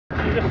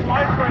You just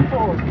slide right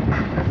forward.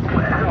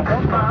 Yeah,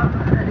 one button,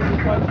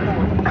 slide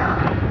forward.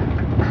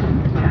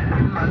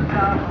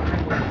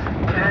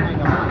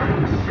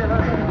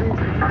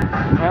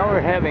 Now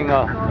we're having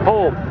a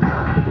whole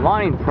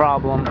line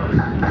problem.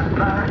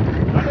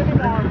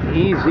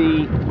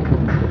 Easy.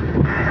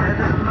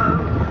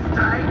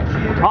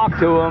 Talk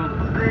to him.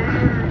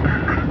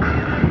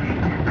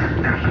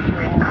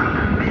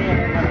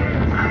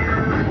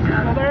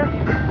 Still there?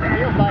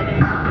 Feels like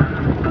it.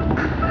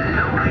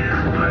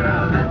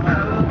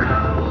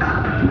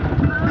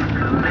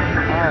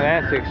 Oh,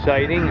 that's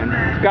exciting, and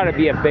it's got to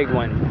be a big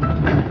one.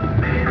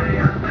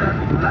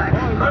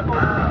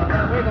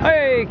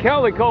 Hey,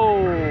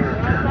 Calico!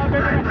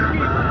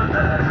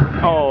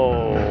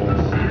 Oh,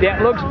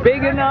 that looks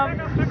big enough.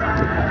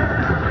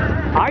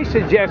 I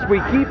suggest we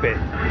keep it.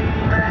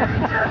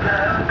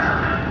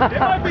 It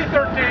might be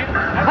 13.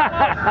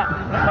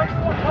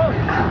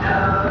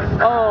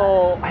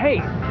 Oh, hey,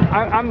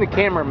 I'm the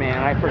cameraman.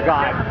 I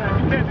forgot.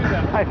 You can't do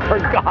that. I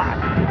forgot.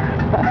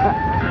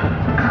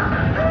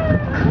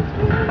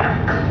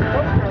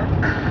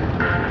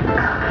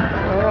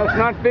 Well, it's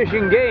not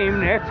fishing game.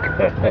 That's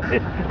good.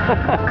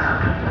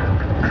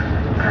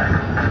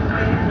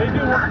 They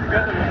do work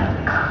together now.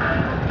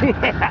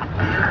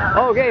 Yeah.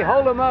 Okay,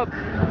 hold them up.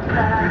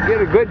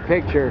 Get a good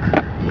picture.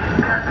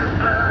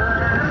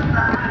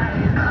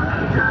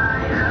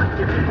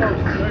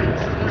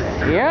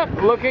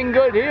 Yep, looking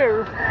good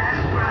here.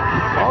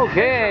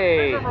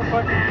 Okay.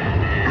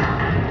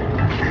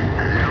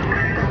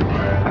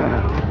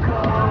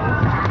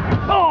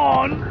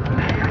 Oh,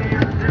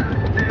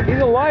 he's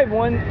a live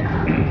one.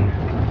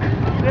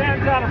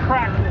 Dan's out of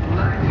practice.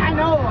 I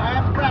know, I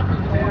have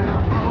practice going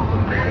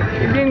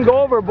on. He didn't go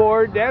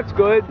overboard. That's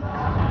good.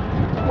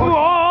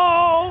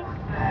 Whoa!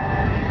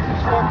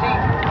 14.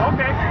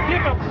 Okay,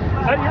 keep him.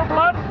 Is that your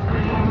blood?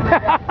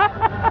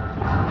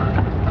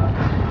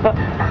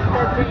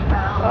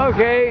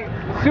 Okay,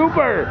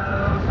 super.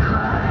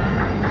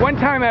 One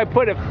time I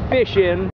put a fish in.